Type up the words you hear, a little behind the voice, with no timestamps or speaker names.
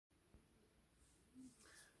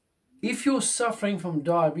If you're suffering from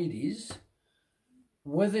diabetes,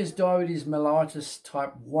 whether it's diabetes mellitus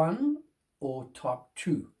type 1 or type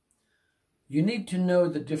 2, you need to know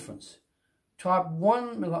the difference. Type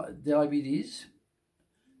 1 diabetes,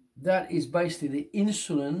 that is basically the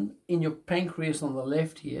insulin in your pancreas on the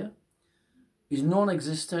left here, is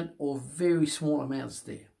non-existent or very small amounts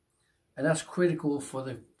there. And that's critical for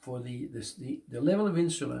the level of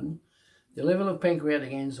insulin, the level of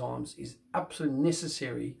pancreatic enzymes is absolutely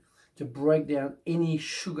necessary to break down any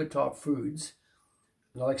sugar type foods,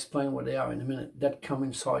 and I'll explain what they are in a minute, that come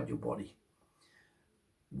inside your body.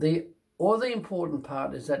 The other important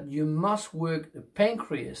part is that you must work the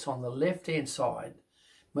pancreas on the left hand side,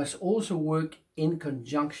 must also work in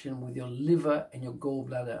conjunction with your liver and your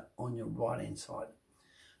gallbladder on your right hand side.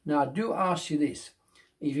 Now I do ask you this,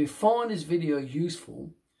 if you find this video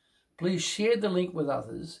useful, please share the link with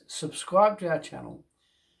others, subscribe to our channel,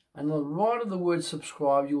 and on the right of the word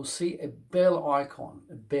subscribe, you'll see a bell icon,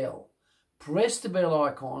 a bell. Press the bell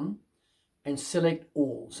icon and select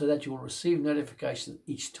all so that you will receive notifications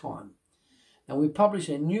each time. Now we publish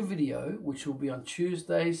a new video which will be on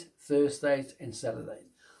Tuesdays, Thursdays and Saturdays.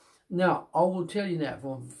 Now I will tell you now,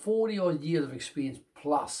 from 40 odd years of experience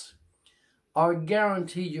plus, I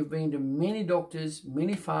guarantee you've been to many doctors,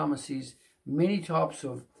 many pharmacies, many types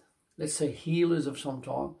of, let's say, healers of some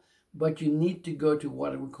type, but you need to go to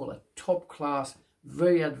what we call a top class,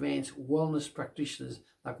 very advanced wellness practitioners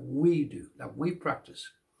like we do, like we practice.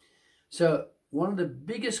 So one of the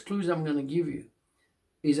biggest clues I'm going to give you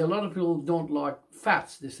is a lot of people don't like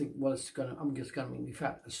fats. They think, well, I'm just going to make me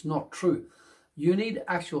fat. It's not true. You need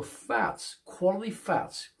actual fats, quality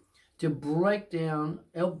fats, to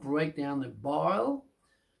help break down the bile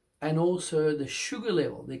and also the sugar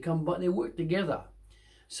level. They work together.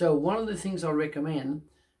 So one of the things I recommend,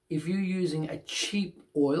 if you're using a cheap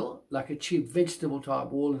oil, like a cheap vegetable type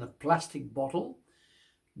oil in a plastic bottle,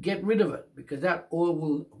 get rid of it, because that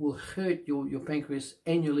oil will hurt your pancreas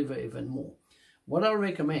and your liver even more. What I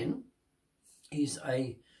recommend is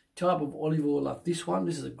a type of olive oil like this one.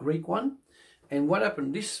 This is a Greek one. And what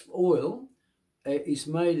happened, this oil is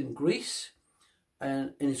made in Greece,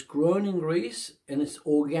 and it's grown in Greece, and it's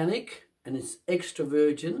organic, and it's extra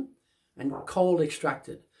virgin and cold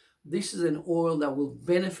extracted. This is an oil that will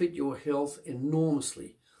benefit your health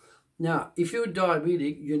enormously. Now, if you're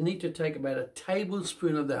diabetic, you need to take about a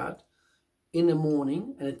tablespoon of that in the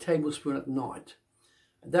morning and a tablespoon at night.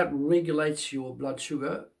 That regulates your blood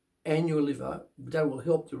sugar and your liver. That will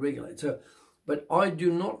help to regulate. So, but I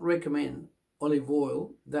do not recommend olive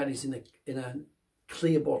oil that is in a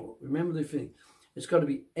clear bottle. Remember the thing, it's got to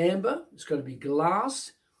be amber, it's got to be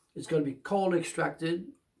glass, it's got to be cold extracted,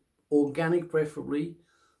 organic preferably,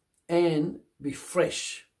 and be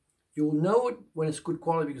fresh. You'll know it when it's good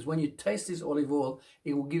quality, because when you taste this olive oil,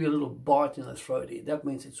 it will give you a little bite in the throat here. That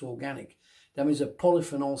means it's organic. That means the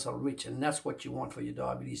polyphenols are rich, and that's what you want for your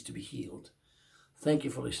diabetes to be healed. Thank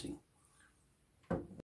you for listening.